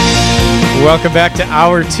Welcome back to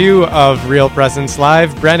Hour 2 of Real Presence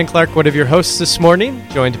Live. Brandon Clark, one of your hosts this morning,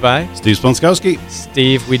 joined by Steve Sponskowski.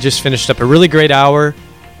 Steve, we just finished up a really great hour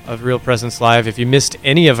of Real Presence Live. If you missed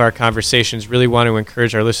any of our conversations, really want to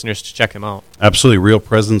encourage our listeners to check them out. Absolutely.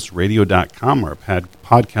 RealPresenceRadio.com. Our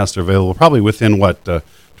podcasts are available probably within,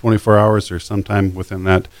 24 hours or sometime within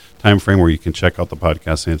that time frame where you can check out the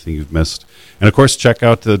podcast, anything you've missed. And, of course, check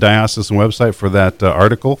out the Diocesan website for that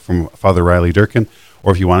article from Father Riley Durkin.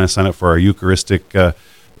 Or if you want to sign up for our Eucharistic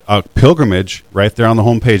pilgrimage, right there on the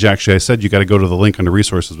homepage. Actually, I said you got to go to the link under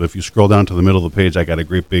resources, but if you scroll down to the middle of the page, I got a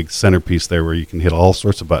great big centerpiece there where you can hit all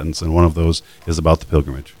sorts of buttons, and one of those is about the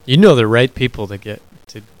pilgrimage. You know the right people to get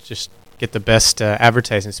the best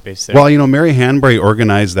advertising space there. Well, Mary Hanbury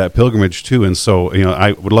organized that pilgrimage too, and so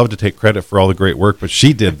I would love to take credit for all the great work, but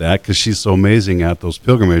she did that because she's so amazing at those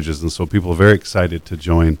pilgrimages, and so people are very excited to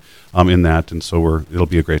join in that, and so it'll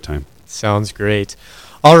be a great time. Sounds great.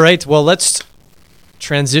 All right, well, let's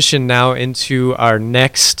transition now into our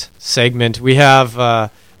next segment. We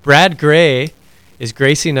have Brad Gray is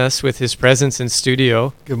gracing us with his presence in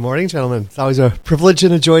studio. Good morning, gentlemen. It's always a privilege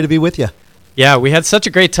and a joy to be with you. Yeah, we had such a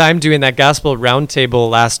great time doing that gospel roundtable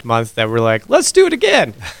last month that we're like, let's do it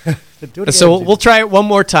again. So we'll try it one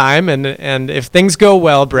more time, and if things go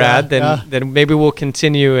well, Brad, then maybe we'll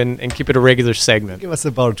continue and keep it a regular segment. Give us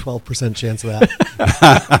about a 12% chance of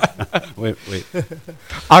that. Wait.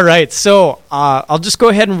 All right, so I'll just go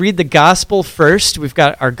ahead and read the gospel first. We've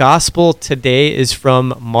got our gospel today is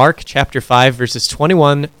from Mark chapter 5, verses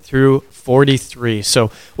 21 through 43. So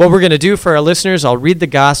what we're going to do for our listeners, I'll read the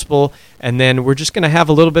gospel, and then we're just going to have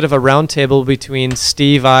a little bit of a roundtable between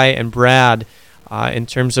Steve, I, and Brad in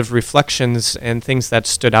terms of reflections and things that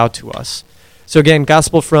stood out to us. So again,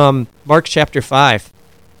 gospel from Mark chapter 5.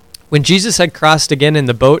 When Jesus had crossed again in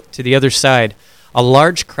the boat to the other side, a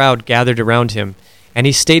large crowd gathered around him, and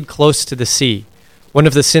he stayed close to the sea. One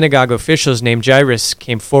of the synagogue officials named Jairus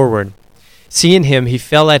came forward. Seeing him, he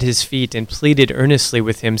fell at his feet and pleaded earnestly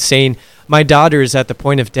with him, saying, "My daughter is at the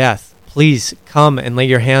point of death. Please come and lay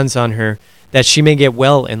your hands on her, that she may get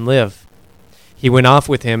well and live." He went off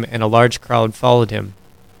with him, and a large crowd followed him.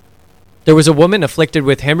 There was a woman afflicted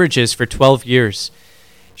with hemorrhages for 12 years.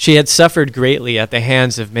 She had suffered greatly at the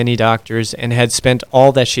hands of many doctors and had spent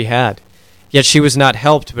all that she had. Yet she was not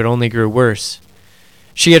helped, but only grew worse.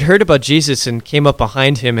 She had heard about Jesus and came up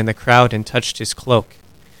behind him in the crowd and touched his cloak.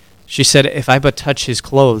 She said, "If I but touch his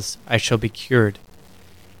clothes, I shall be cured."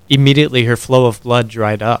 Immediately her flow of blood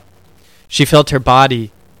dried up. She felt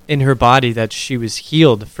in her body that she was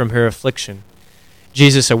healed from her affliction.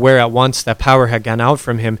 Jesus, aware at once that power had gone out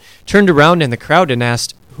from him, turned around in the crowd and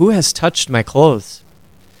asked, "Who has touched my clothes?"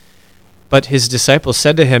 But his disciples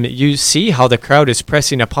said to him, "You see how the crowd is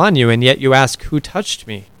pressing upon you, and yet you ask, 'Who touched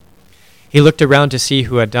me?'" He looked around to see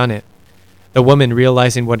who had done it. The woman,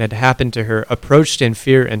 realizing what had happened to her, approached in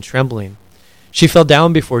fear and trembling. She fell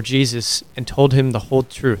down before Jesus and told him the whole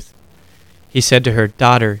truth. He said to her,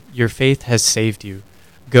 "Daughter, your faith has saved you.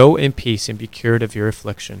 Go in peace and be cured of your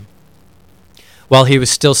affliction." While he was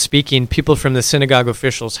still speaking, people from the synagogue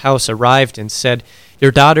official's house arrived and said,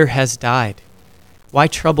 "Your daughter has died. Why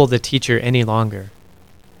trouble the teacher any longer?"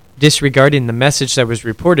 Disregarding the message that was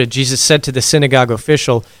reported, Jesus said to the synagogue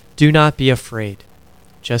official, "Do not be afraid.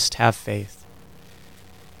 Just have faith."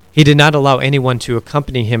 He did not allow anyone to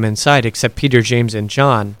accompany him inside except Peter, James, and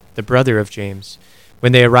John, the brother of James.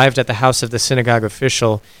 When they arrived at the house of the synagogue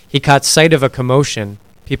official, he caught sight of a commotion,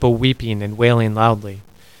 people weeping and wailing loudly.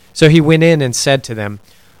 So he went in and said to them,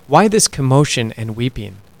 "Why this commotion and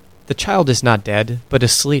weeping? The child is not dead, but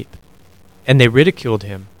asleep." And they ridiculed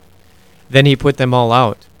him. Then he put them all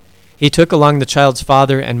out. He took along the child's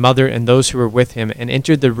father and mother and those who were with him and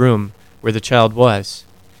entered the room where the child was.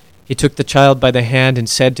 He took the child by the hand and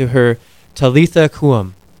said to her, "Talitha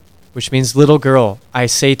koum," which means, "Little girl, I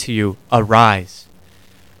say to you, arise."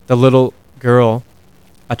 The little girl,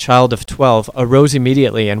 a child of 12, arose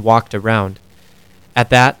immediately and walked around. At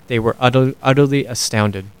that, they were utterly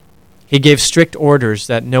astounded. He gave strict orders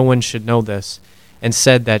that no one should know this, and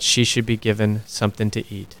said that she should be given something to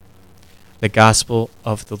eat. The Gospel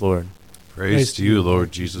of the Lord. Praise to you,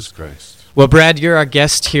 Lord Jesus Christ. Well, Brad, you're our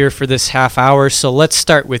guest here for this half hour, so let's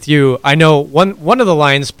start with you. I know one of the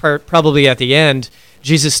lines, probably at the end,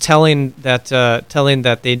 Jesus telling that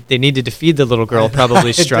they needed to feed the little girl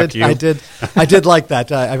probably struck you. I did like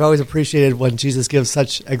that. I've always appreciated when Jesus gives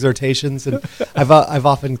such exhortations, and I've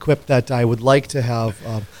often quipped that I would like to have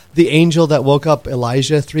the angel that woke up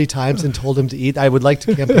Elijah 3 times and told him to eat. I would like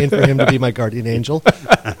to campaign for him to be my guardian angel.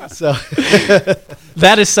 So,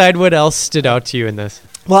 that aside, what else stood out to you in this?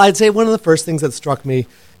 Well, I'd say one of the first things that struck me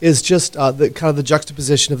is just the kind of the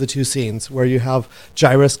juxtaposition of the two scenes, where you have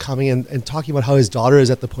Jairus coming and talking about how his daughter is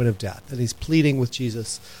at the point of death, and he's pleading with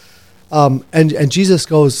Jesus, and Jesus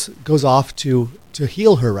goes off to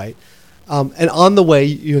heal her, right? And on the way,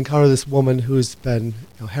 you encounter this woman who's been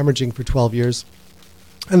hemorrhaging for 12 years,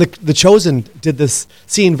 and the Chosen did this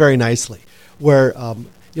scene very nicely, where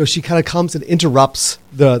she kind of comes and interrupts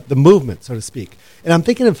the movement, so to speak. And I'm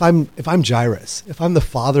thinking, if I'm Jairus, if I'm the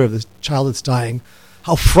father of the child that's dying,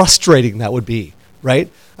 how frustrating that would be, right?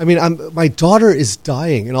 I mean, my daughter is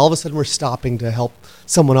dying, and all of a sudden we're stopping to help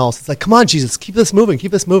someone else. It's like, come on, Jesus, keep this moving.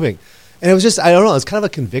 And it was just, I don't know, it's kind of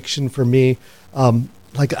a conviction for me,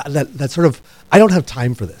 like that sort of, I don't have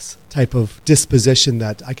time for this type of disposition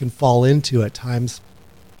that I can fall into at times,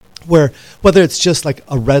 where whether it's just like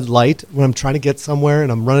a red light when I'm trying to get somewhere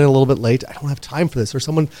and I'm running a little bit late, I don't have time for this, or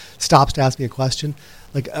someone stops to ask me a question.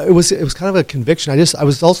 Like it was kind of a conviction. I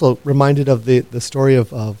was also reminded of the story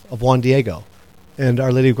of Juan Diego and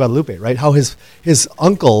Our Lady of Guadalupe, right? How his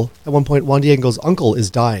uncle, at one point, Juan Diego's uncle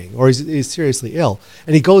is dying, or he's seriously ill,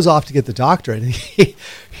 and he goes off to get the doctor, and he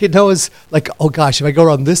knows, like, oh gosh, if I go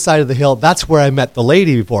around this side of the hill, that's where I met the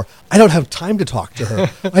lady before. I don't have time to talk to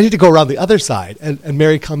her. I need to go around the other side. And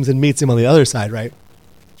Mary comes and meets him on the other side, right?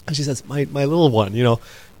 And she says, my little one, am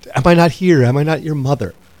I not here? Am I not your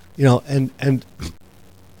mother? And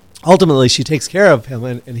ultimately she takes care of him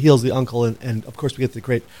and heals the uncle, and of course we get the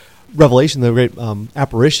great revelation, the great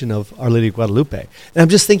apparition of Our Lady of Guadalupe. And I'm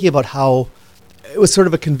just thinking about how it was sort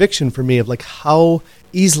of a conviction for me of like how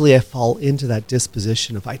easily I fall into that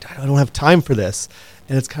disposition of I don't have time for this.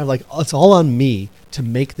 And it's kind of like, it's all on me to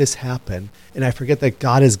make this happen. And I forget that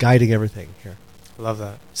God is guiding everything here. I love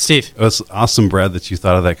that. Steve. It's awesome, Brad, that you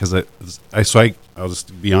thought of that, because I'll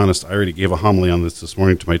just be honest, I already gave a homily on this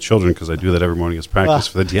morning to my children, because I do that every morning as practice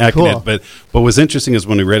for the diaconate. Cool. But what was interesting is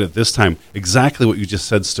when we read it this time, exactly what you just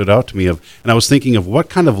said stood out to me. And I was thinking of what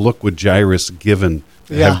kind of look would Jairus have given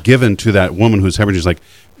to that woman who's hemorrhaging. Like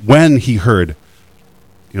when he heard,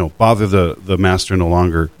 bother the master no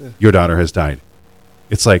longer, your daughter has died.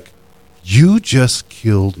 It's like, you just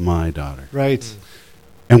killed my daughter. Right.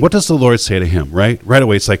 And what does the Lord say to him, right? Right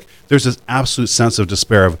away, it's like there's this absolute sense of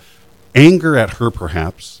despair, of anger at her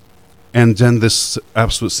perhaps, and then this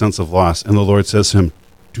absolute sense of loss. And the Lord says to him,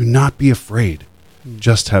 do not be afraid,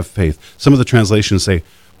 just have faith. Some of the translations say,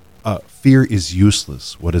 fear is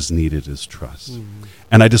useless. What is needed is trust.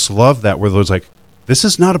 And I just love that, where the Lord's like, this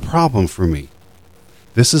is not a problem for me.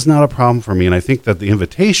 This is not a problem for me. And I think that the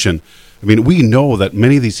invitation, we know that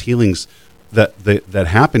many of these healings that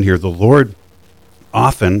happen here, the Lord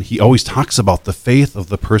often, he always talks about the faith of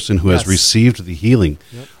the person who has received the healing,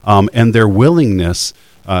 and their willingness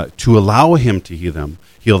to allow him to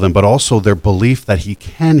heal them, but also their belief that he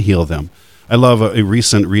can heal them. I love a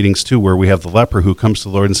recent readings too, where we have the leper who comes to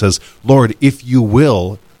the Lord and says, Lord, if you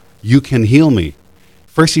will, you can heal me.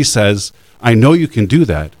 First he says, I know you can do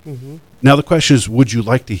that. Now the question is, would you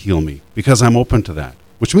like to heal me? Because I'm open to that,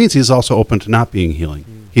 which means he's also open to not being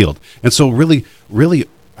healed. And so really,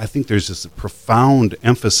 I think there's this profound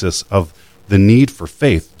emphasis of the need for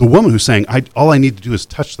faith. The woman who's saying, all I need to do is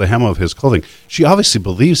touch the hem of his clothing, she obviously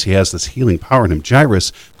believes he has this healing power in him.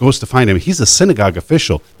 Jairus goes to find him. He's a synagogue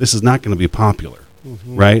official. This is not going to be popular,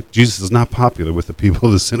 right? Jesus is not popular with the people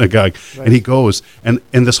of the synagogue. Right. And he goes, and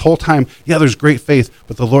this whole time, there's great faith,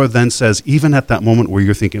 but the Lord then says, even at that moment where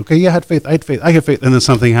you're thinking, okay, I had faith, I had faith, and then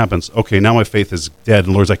something happens. Okay, now my faith is dead. And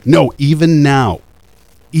the Lord's like, no, even now,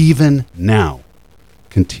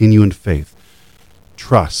 continue in faith.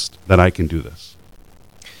 Trust that I can do this.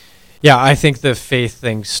 Yeah, I think the faith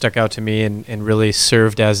thing stuck out to me and really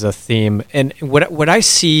served as a theme. And what I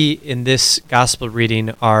see in this gospel reading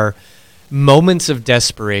are moments of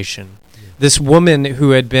desperation. This woman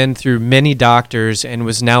who had been through many doctors and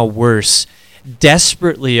was now worse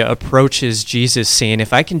desperately approaches Jesus saying,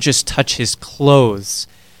 if I can just touch his clothes,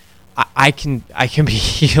 I can be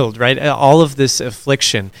healed, right? All of this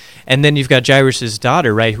affliction. And then you've got Jairus'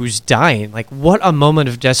 daughter, right, who's dying. Like, what a moment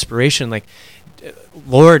of desperation. Like,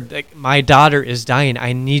 Lord, like, my daughter is dying.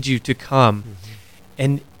 I need you to come.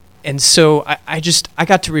 And so I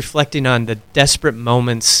got to reflecting on the desperate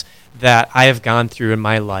moments that I have gone through in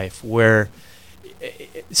my life, where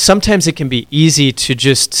sometimes it can be easy to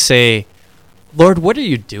just say, Lord, what are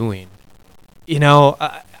you doing?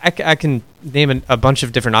 I can name a bunch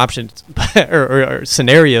of different options or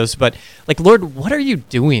scenarios, but like, Lord, what are you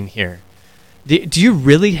doing here? Do you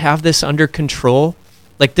really have this under control?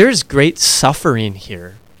 Like, there's great suffering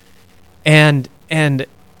here. And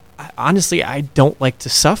honestly, I don't like to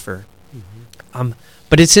suffer.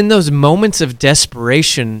 But it's in those moments of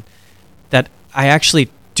desperation that I actually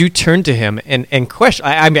do turn to him and question.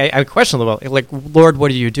 I question a little bit, like, Lord,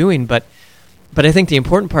 what are you doing? But I think the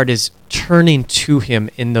important part is turning to him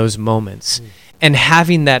in those moments and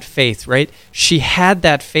having that faith, right? She had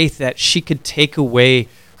that faith that she could take away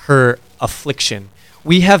her affliction.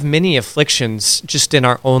 We have many afflictions just in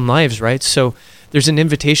our own lives, right? So there's an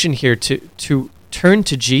invitation here to turn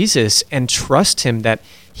to Jesus and trust him that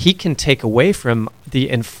he can take away from the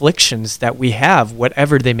inflictions that we have,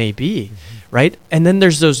 whatever they may be, right? And then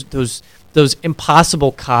there's those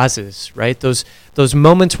impossible causes, right? Those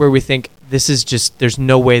moments where we think this is just, there's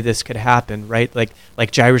no way this could happen, right?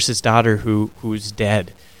 Like Jairus' daughter who's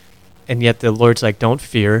dead. And yet the Lord's like, don't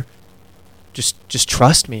fear. Just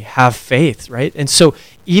trust me, have faith, right? And so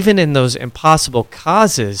even in those impossible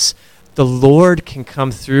causes, the Lord can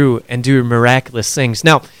come through and do miraculous things.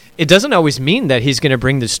 Now, it doesn't always mean that he's going to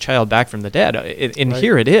bring this child back from the dead.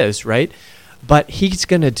 Here it is, right? But he's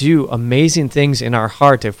going to do amazing things in our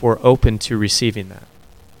heart if we're open to receiving that.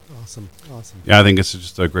 Awesome. Yeah, I think it's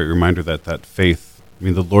just a great reminder that faith, I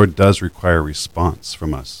mean, the Lord does require a response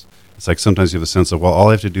from us. It's like sometimes you have the sense of, well, all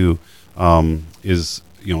I have to do is,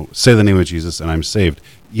 say the name of Jesus and I'm saved.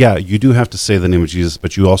 Yeah, you do have to say the name of Jesus,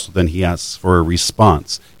 but you also then, he asks for a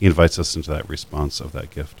response. He invites us into that response of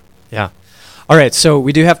that gift. Yeah. All right, so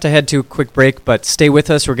we do have to head to a quick break, but stay with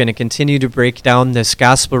us. We're going to continue to break down this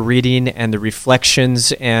gospel reading and the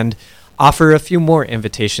reflections and offer a few more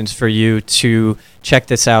invitations for you to check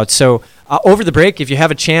this out. So over the break, if you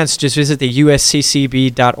have a chance, just visit the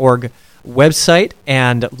usccb.org website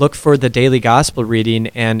and look for the daily gospel reading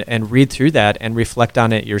and read through that and reflect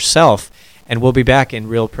on it yourself. And we'll be back in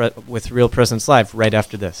with Real Presence Live right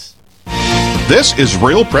after this. This is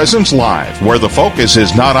Real Presence Live, where the focus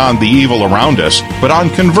is not on the evil around us, but on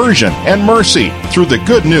conversion and mercy through the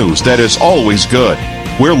good news that is always good.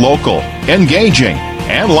 We're local, engaging,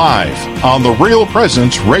 and live on the Real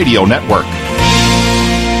Presence Radio Network.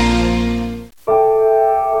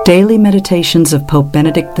 Daily Meditations of Pope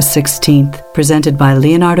Benedict XVI, presented by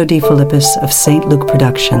Leonardo D. Philippus of St. Luke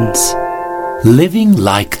Productions. Living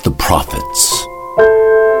like the prophets.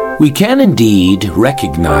 We can indeed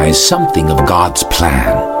recognize something of God's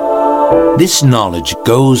plan. This knowledge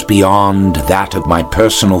goes beyond that of my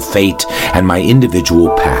personal fate and my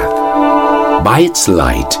individual path. By its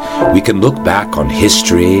light, we can look back on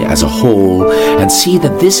history as a whole and see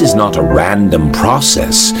that this is not a random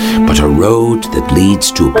process, but a road that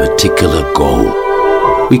leads to a particular goal.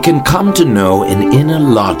 We can come to know an inner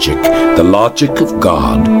logic, the logic of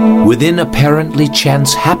God, within apparently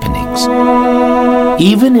chance happenings.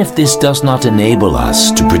 Even if this does not enable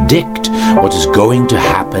us to predict what is going to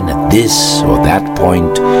happen at this or that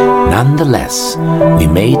point, nonetheless, we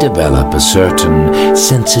may develop a certain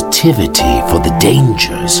sensitivity for the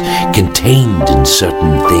dangers contained in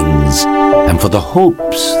certain things and for the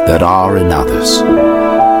hopes that are in others.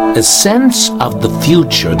 A sense of the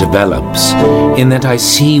future develops in that I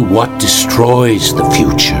see what destroys the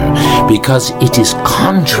future because it is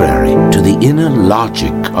contrary to the inner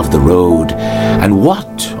logic of the road, and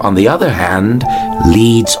what, on the other hand,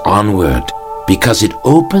 leads onward because it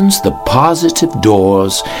opens the positive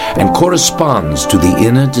doors and corresponds to the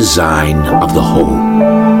inner design of the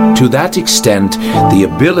whole. To that extent, the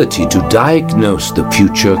ability to diagnose the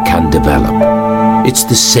future can develop. It's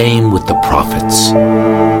the same with the prophets.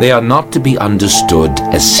 They are not to be understood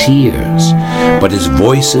as seers, but as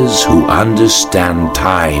voices who understand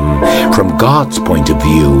time from God's point of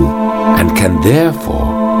view and can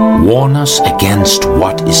therefore warn us against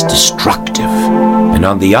what is destructive, and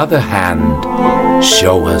on the other hand,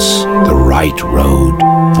 show us the right road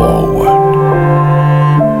forward.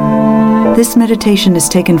 This meditation is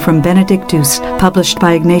taken from Benedictus, published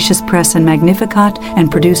by Ignatius Press and Magnificat, and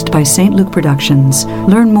produced by St. Luke Productions.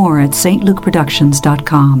 Learn more at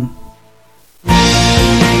stlukeproductions.com.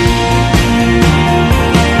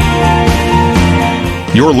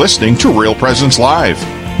 You're listening to Real Presence Live.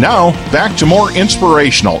 Now, back to more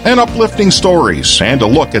inspirational and uplifting stories and a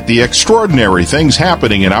look at the extraordinary things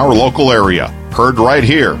happening in our local area. Heard right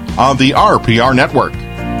here on the RPR Network.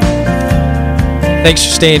 Thanks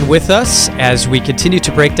for staying with us as we continue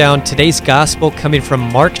to break down today's gospel coming from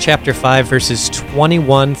Mark chapter 5, verses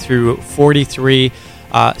 21 through 43.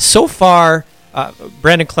 So far,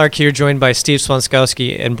 Brandon Clark here, joined by Steve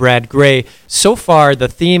Swanskowski and Brad Gray. So far, the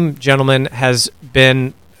theme, gentlemen, has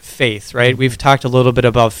been faith, right? We've talked a little bit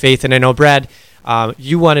about faith, and I know, Brad,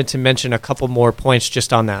 you wanted to mention a couple more points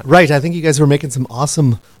just on that. Right. I think you guys were making some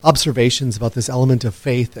awesome observations about this element of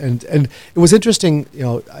faith. And it was interesting,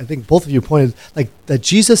 I think both of you pointed, that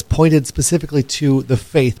Jesus pointed specifically to the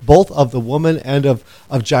faith, both of the woman and of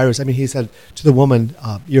Jairus. I mean, he said to the woman,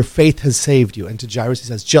 your faith has saved you. And to Jairus, he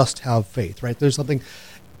says, just have faith, right? There's something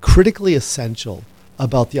critically essential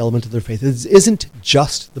about the element of their faith. It isn't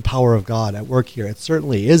just the power of God at work here. It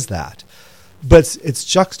certainly is that. But it's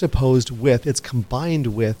juxtaposed with, it's combined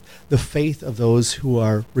with the faith of those who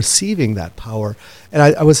are receiving that power. And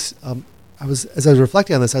I was as I was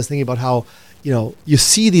reflecting on this, I was thinking about how, you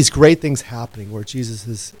see these great things happening where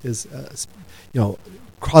Jesus is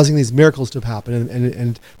causing these miracles to happen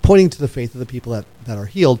and pointing to the faith of the people that are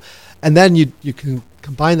healed. And then you can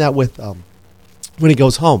combine that with when he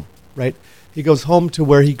goes home, right? He goes home to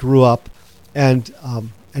where he grew up, and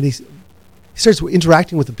he starts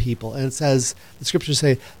interacting with the people. And it says, the scriptures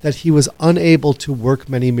say that he was unable to work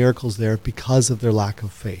many miracles there because of their lack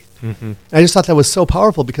of faith. Mm-hmm. And I just thought that was so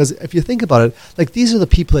powerful, because if you think about it, these are the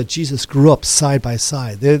people that Jesus grew up side by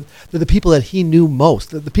side. They're the people that he knew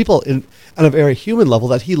most, the people on a very human level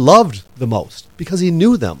that he loved the most, because he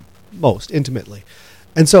knew them most intimately.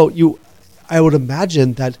 And so I would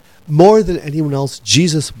imagine that more than anyone else,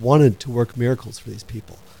 Jesus wanted to work miracles for these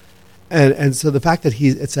people. And so the fact that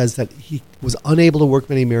it says that he was unable to work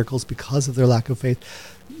many miracles because of their lack of faith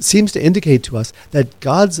seems to indicate to us that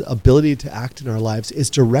God's ability to act in our lives is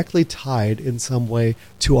directly tied in some way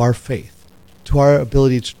to our faith, to our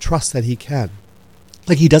ability to trust that he can.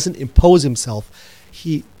 He doesn't impose himself.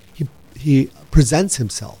 He presents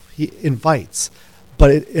himself. He invites.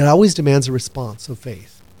 But it always demands a response of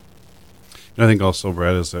faith. I think also,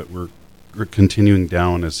 Brad, is that we're continuing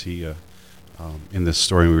down as he in this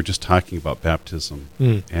story. We were just talking about baptism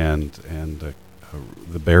and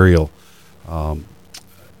the burial,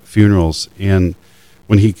 funerals, and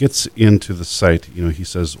when he gets into the site, he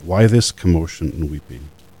says, "Why this commotion and weeping?"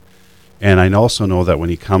 And I also know that when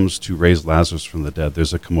he comes to raise Lazarus from the dead,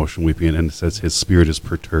 there's a commotion, weeping, and it says his spirit is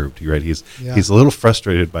perturbed. Right? He's a little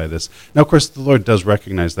frustrated by this. Now, of course, the Lord does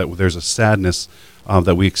recognize that there's a sadness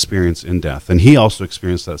that we experience in death, and he also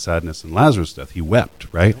experienced that sadness in Lazarus' death. He wept,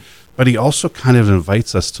 right? Yep. But he also kind of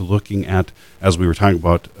invites us to looking at, as we were talking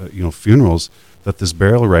about, funerals, that this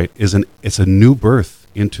burial rite it's a new birth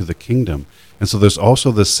into the kingdom, and so there's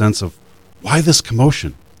also this sense of why this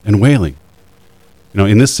commotion and wailing.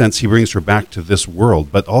 In this sense, he brings her back to this world,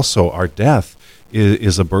 but also our death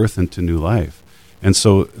is a birth into new life, and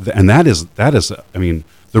so that is, I mean,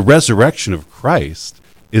 the resurrection of Christ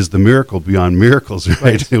is the miracle beyond miracles,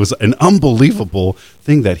 right? It was an unbelievable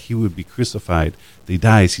thing that he would be crucified, he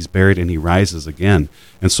dies, he's buried, and he rises again.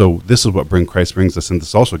 And so this is what Christ brings us, and this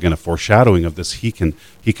is also, again, a foreshadowing of this. He can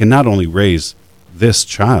not only raise this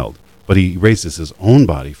child, but he raises his own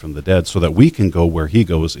body from the dead so that we can go where he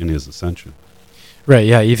goes in his ascension. Right,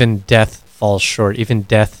 yeah, even death falls short. Even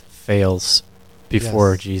death fails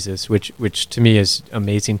before Jesus, which to me is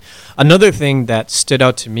amazing. Another thing that stood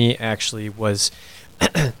out to me, actually, was...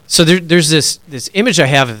 So there's this image I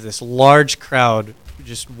have of this large crowd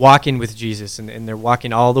just walking with Jesus, and they're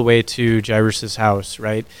walking all the way to Jairus' house,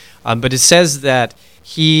 right? But it says that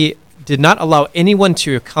he did not allow anyone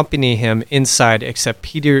to accompany him inside except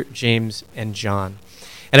Peter, James, and John.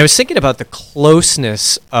 And I was thinking about the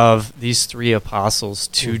closeness of these three apostles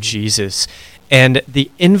to Jesus and the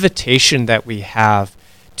invitation that we have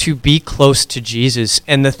to be close to Jesus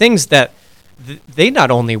and the things that they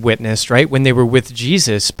not only witnessed, right, when they were with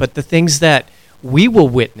Jesus, but the things that we will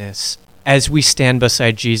witness as we stand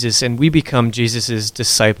beside Jesus and we become Jesus's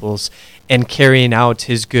disciples and carrying out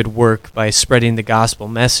his good work by spreading the gospel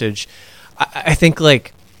message. I think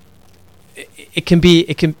it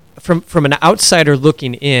can from an outsider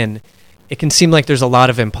looking in, it can seem like there's a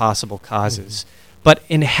lot of impossible causes. But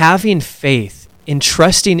in having faith, in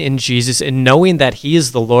trusting in Jesus and knowing that he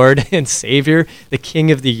is the Lord and Savior, the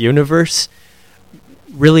King of the universe,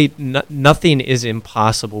 really nothing is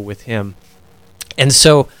impossible with him. And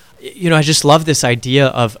so, I just love this idea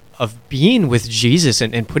of being with Jesus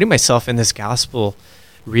and putting myself in this gospel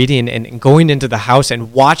reading and going into the house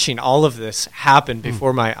and watching all of this happen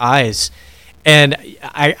before my eyes. And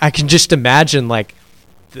I can just imagine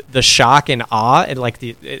the shock and awe, and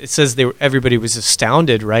it says everybody was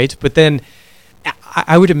astounded, right? But then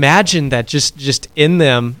I would imagine that just in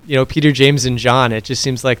them, Peter, James, and John, it just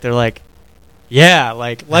seems like they're like, yeah,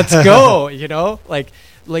 let's go,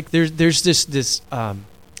 there's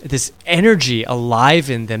this energy alive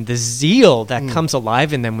in them, the zeal that comes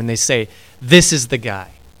alive in them when they say, this is the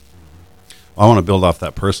guy. I want to build off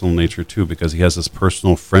that personal nature too, because he has this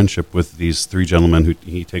personal friendship with these three gentlemen who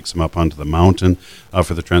he takes them up onto the mountain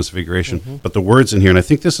for the transfiguration. But the words in here, and I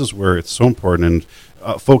think this is where it's so important.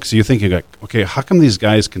 And folks, you're thinking, like, okay, how come these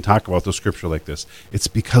guys can talk about the scripture like this? It's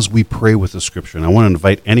because we pray with the scripture. And I want to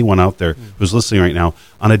invite anyone out there who's listening right now,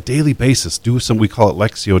 on a daily basis, do some, we call it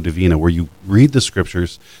Lectio Divina, where you read the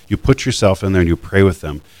scriptures, you put yourself in there, and you pray with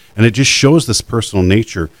them. And it just shows this personal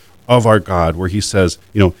nature of our God, where he says,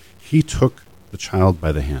 he took the child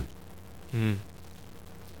by the hand.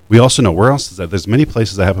 We also know, where else is that? There's many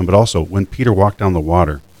places that happen, but also when Peter walked down the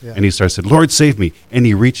water and he said, Lord, save me. And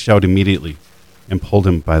he reached out immediately and pulled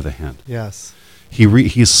him by the hand. Yes.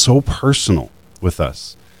 He's so personal with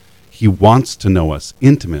us. He wants to know us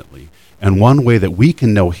intimately. And one way that we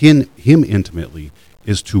can know him intimately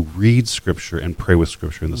is to read Scripture and pray with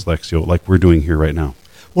Scripture in this Lectio, like we're doing here right now.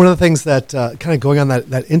 One of the things that kind of going on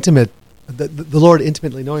that intimate, the Lord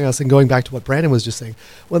intimately knowing us, and going back to what Brandon was just saying,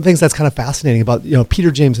 one of the things that's kind of fascinating about Peter,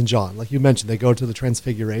 James, and John, like you mentioned, they go to the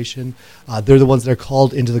Transfiguration. They're the ones that are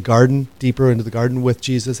called into the garden, deeper into the garden with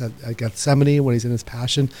Jesus at Gethsemane when he's in his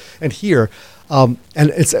passion. And here, and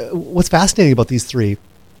it's what's fascinating about these three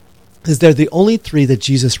is they're the only three that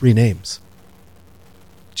Jesus renames.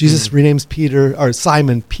 Jesus renames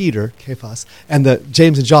Simon Peter, Cephas, and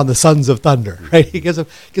James and John the sons of thunder. Right? He gives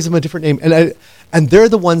them a different name, and they're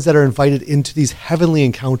the ones that are invited into these heavenly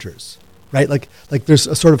encounters. Right? Like there's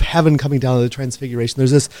a sort of heaven coming down to the Transfiguration.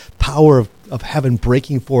 There's this power of heaven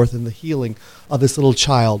breaking forth in the healing of this little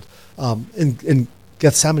child in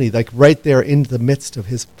Gethsemane, like right there in the midst of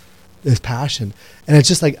his passion. And it's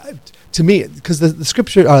just like, to me, because the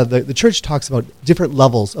scripture, the church talks about different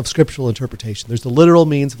levels of scriptural interpretation. There's the literal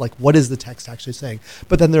means of like, what is the text actually saying?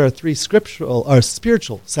 But then there are three scriptural or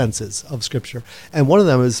spiritual senses of scripture. And one of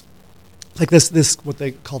them is like this what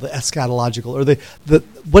they call the eschatological, or the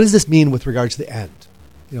what does this mean with regard to the end?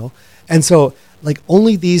 And so like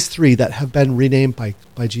only these three that have been renamed by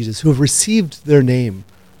Jesus, who have received their name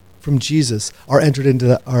from Jesus, are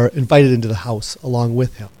invited into the house along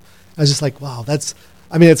with him. I was just like, wow, it's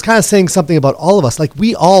kind of saying something about all of us. Like,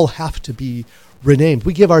 we all have to be renamed.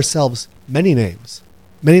 We give ourselves many names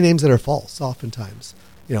that are false oftentimes.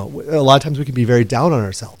 A lot of times we can be very down on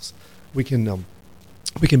ourselves. We can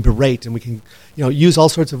berate, and we can, use all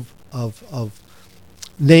sorts of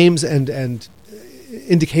names and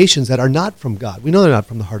indications that are not from God. We know they're not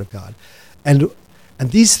from the heart of God. And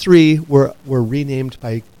these three were renamed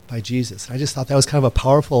by Jesus. And I just thought that was kind of a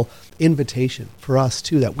powerful invitation for us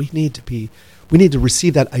too, that we need to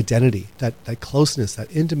receive that identity, that closeness,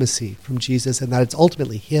 that intimacy from Jesus, and that it's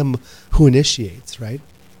ultimately him who initiates, right?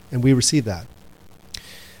 And we receive that.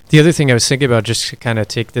 The other thing I was thinking about, just to kind of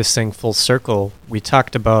take this thing full circle, we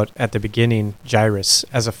talked about at the beginning Jairus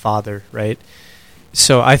as a father, right?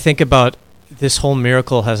 So I think about this whole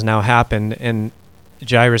miracle has now happened, and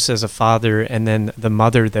Jairus as a father, and then the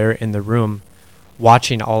mother there in the room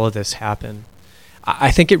watching all of this happen.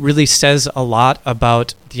 I think it really says a lot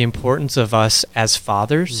about the importance of us as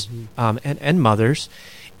fathers and mothers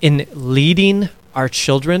in leading our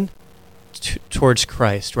children towards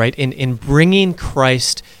Christ, right? In bringing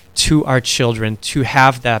Christ to our children to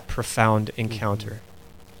have that profound encounter.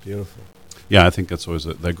 Beautiful. Yeah, I think that's always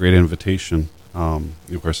that great invitation,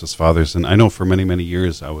 of course, as fathers. And I know for many, many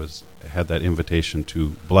years I had that invitation to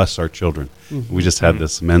bless our children. We just had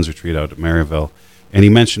this men's retreat out at Maryville, and he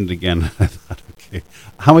mentioned it again. I thought, okay,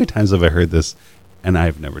 how many times have I heard this? And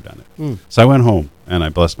I've never done it. So I went home and I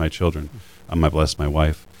blessed my children. I blessed my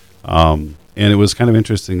wife. And it was kind of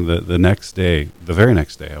interesting. The very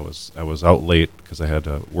next day, I was out late because I had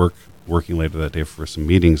working later that day for some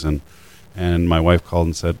meetings, and my wife called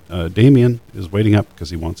and said, Damien is waiting up because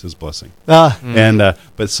he wants his blessing.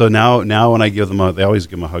 But so now when I give them they always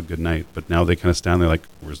give them a hug good night, but now they kind of stand there like,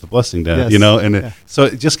 where's the blessing, Dad? Yes. So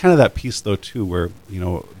just kind of that piece though too, where,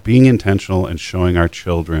 being intentional and showing our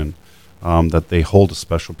children that they hold a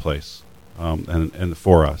special place and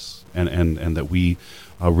for us, and that we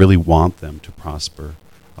really want them to prosper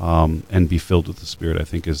and be filled with the Spirit, I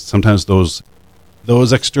think is sometimes those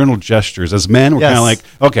external gestures. As men, we're kind of like,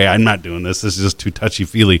 okay, I'm not doing this. This is just too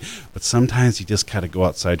touchy-feely. But sometimes you just kind of go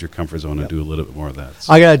outside your comfort zone and do a little bit more of that.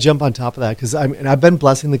 So. I got to jump on top of that because I've been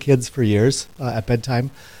blessing the kids for years at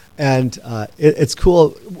bedtime. And it's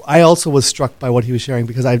cool. I also was struck by what he was sharing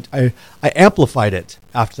because I amplified it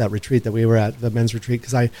after that retreat that we were at, the men's retreat.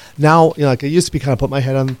 Because I used to be kind of put my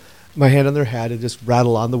hand on their head and just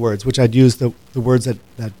rattle on the words, which I'd use the words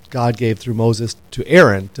that God gave through Moses to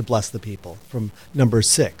Aaron to bless the people from Numbers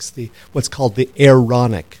 6, what's called the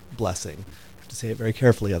Aaronic blessing. I have to say it very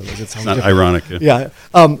carefully, otherwise it sounds not different. ironic. Yeah.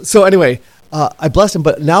 So anyway, I blessed them.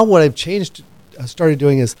 But now what I've started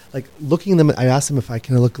doing is like looking them. I ask them if I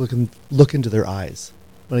can look into their eyes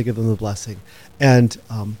when I give them the blessing. And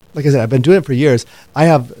like I said, I've been doing it for years. I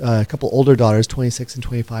have a couple older daughters, 26 and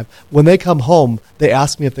 25. When they come home, they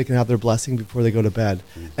ask me if they can have their blessing before they go to bed.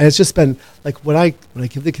 And it's just been like when I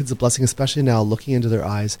give the kids a blessing, especially now, looking into their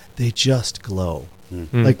eyes, they just glow.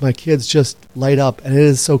 Like my kids just light up, and it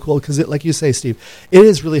is so cool because, like you say, Steve, it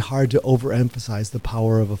is really hard to overemphasize the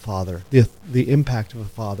power of a father, the impact of a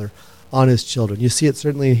father on his children. You see it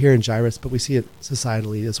certainly here in Jairus, but we see it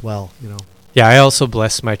societally as well. Yeah, I also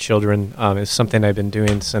bless my children. It's something I've been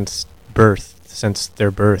doing since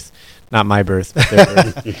their birth, not my birth, but their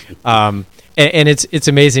birth. And it's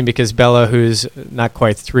amazing because Bella, who's not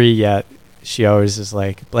quite 3 yet, she always is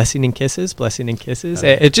like, blessing and kisses.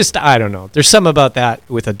 It just, I don't know. There's something about that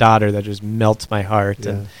with a daughter that just melts my heart.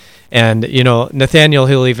 Yeah. And Nathaniel,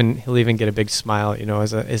 he'll even get a big smile,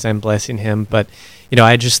 as I'm blessing him. But,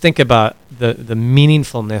 I just think about the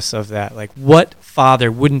meaningfulness of that. Like, what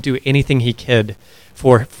father wouldn't do anything he could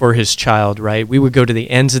for his child, right? We would go to the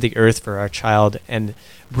ends of the earth for our child, and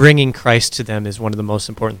bringing Christ to them is one of the most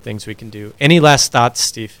important things we can do. Any last thoughts,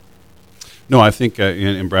 Steve? No, I think,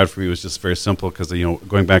 and Brad, for me, it was just very simple because,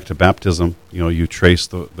 going back to baptism, you trace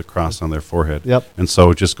the cross on their forehead. Yep. And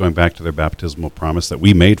so just going back to their baptismal promise that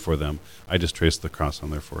we made for them, I just traced the cross on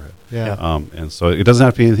their forehead. Yeah. And so it doesn't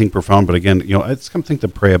have to be anything profound, but again, it's something to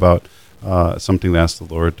pray about, something to ask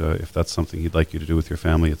the Lord if that's something He'd like you to do with your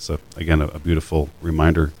family. It's, a beautiful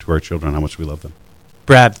reminder to our children how much we love them.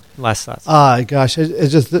 Brad, last thoughts. Gosh,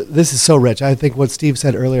 it's just this is so rich. I think what Steve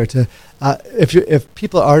said earlier if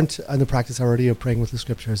people aren't in the practice already of praying with the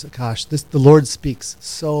scriptures, gosh, the Lord speaks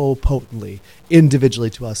so potently individually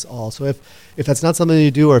to us all. So if that's not something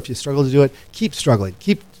you do, or if you struggle to do it, keep struggling.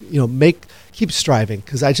 Keep striving,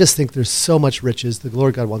 because I just think there's so much riches. The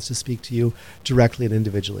Lord God wants to speak to you directly and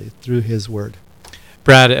individually through His Word.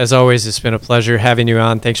 Brad, as always, it's been a pleasure having you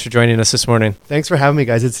on. Thanks for joining us this morning. Thanks for having me,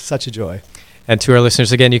 guys. It's such a joy. And to our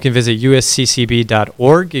listeners, again, you can visit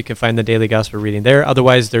usccb.org. You can find the daily gospel reading there.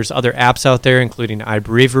 Otherwise, there's other apps out there, including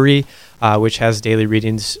iBreviary, which has daily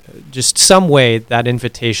readings. Just some way that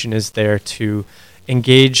invitation is there to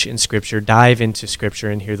engage in Scripture, dive into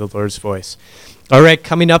Scripture, and hear the Lord's voice. All right,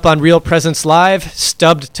 coming up on Real Presence Live,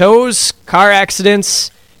 stubbed toes, car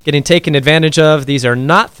accidents, getting taken advantage of. These are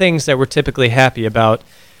not things that we're typically happy about,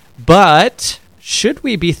 but should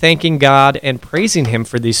we be thanking God and praising Him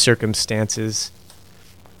for these circumstances?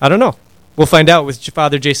 I don't know. We'll find out with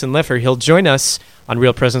Father Jason Leffer. He'll join us on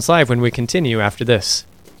Real Presence Live when we continue after this.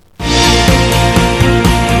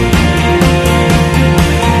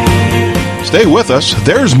 Stay with us.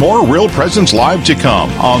 There's more Real Presence Live to come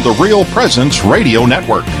on the Real Presence Radio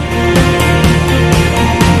Network.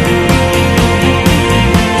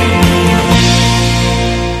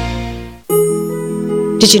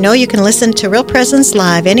 Did you know you can listen to Real Presence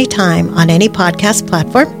Live anytime on any podcast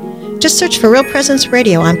platform? Just search for Real Presence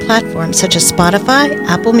Radio on platforms such as Spotify,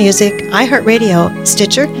 Apple Music, iHeartRadio,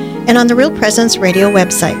 Stitcher, and on the Real Presence Radio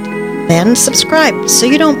website. Then subscribe so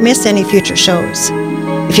you don't miss any future shows.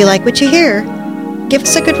 If you like what you hear, give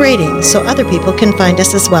us a good rating so other people can find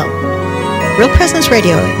us as well. Real Presence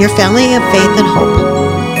Radio, your family of faith and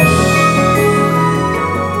hope.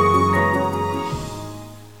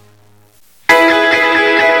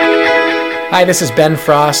 Hi, this is Ben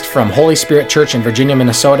Frost from Holy Spirit Church in Virginia,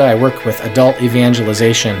 Minnesota. I work with adult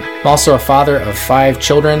evangelization. I'm also a father of 5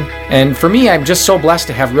 children. And for me, I'm just so blessed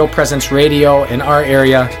to have Real Presence Radio in our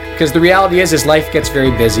area, because the reality is life gets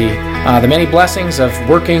very busy. The many blessings of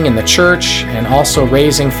working in the church and also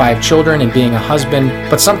raising 5 children and being a husband.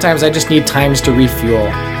 But sometimes I just need times to refuel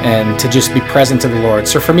and to just be present to the Lord.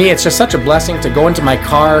 So for me, it's just such a blessing to go into my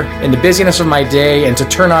car in the busyness of my day and to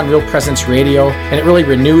turn on Real Presence Radio. And it really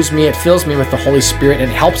renews me. It fills me with the Holy Spirit. It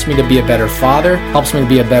helps me to be a better father, helps me to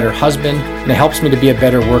be a better husband, and it helps me to be a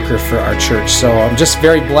better worker for our church. So I'm just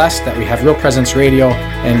very blessed that we have Real Presence Radio,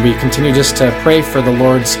 and we continue just to pray for the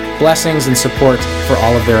Lord's blessings and support for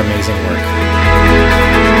all of their amazing work.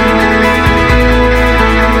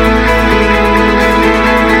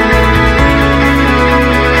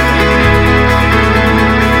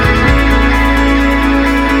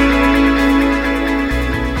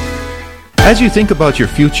 As you think about your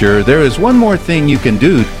future, there is one more thing you can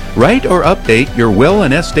do Write or update your will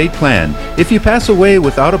and estate plan. If you pass away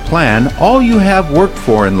without a plan, all you have worked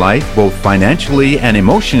for in life, both financially and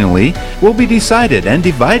emotionally, will be decided and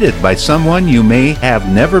divided by someone you may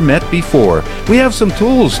have never met before. We have some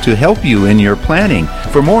tools to help you in your planning.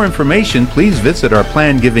 For more information, please visit our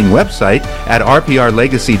plan giving website at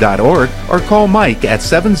rprlegacy.org or call Mike at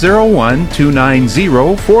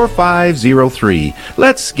 701-290-4503.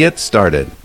 Let's get started.